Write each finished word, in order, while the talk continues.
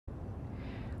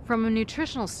From a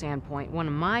nutritional standpoint, one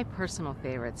of my personal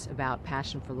favorites about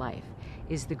Passion for Life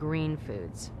is the green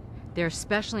foods. They're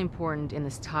especially important in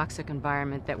this toxic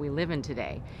environment that we live in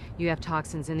today. You have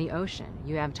toxins in the ocean,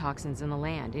 you have toxins in the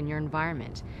land, in your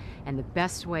environment. And the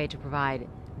best way to provide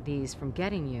these from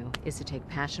getting you is to take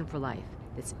Passion for Life.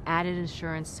 That's added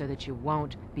insurance so that you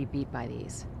won't be beat by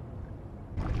these.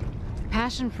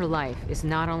 Passion for Life is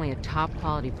not only a top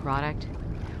quality product,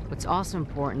 what's also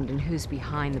important in who's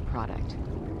behind the product.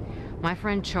 My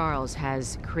friend Charles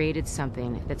has created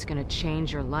something that's going to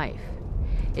change your life.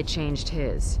 It changed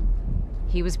his.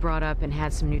 He was brought up and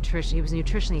had some nutrition. He was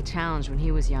nutritionally challenged when he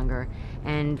was younger,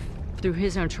 and through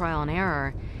his own trial and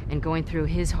error and going through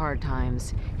his hard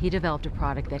times, he developed a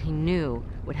product that he knew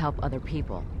would help other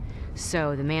people.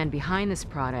 So the man behind this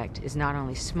product is not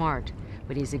only smart,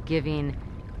 but he's a giving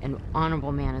and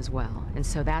honorable man as well. And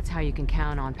so that's how you can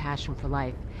count on Passion for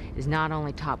Life, is not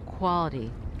only top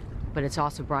quality, but it's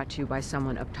also brought to you by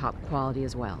someone of top quality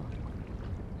as well.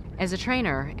 As a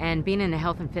trainer and being in the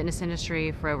health and fitness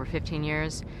industry for over 15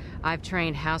 years, I've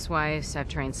trained housewives, I've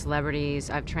trained celebrities,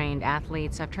 I've trained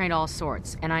athletes, I've trained all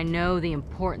sorts, and I know the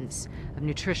importance of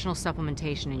nutritional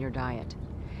supplementation in your diet.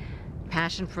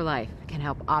 Passion for Life can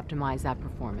help optimize that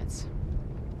performance.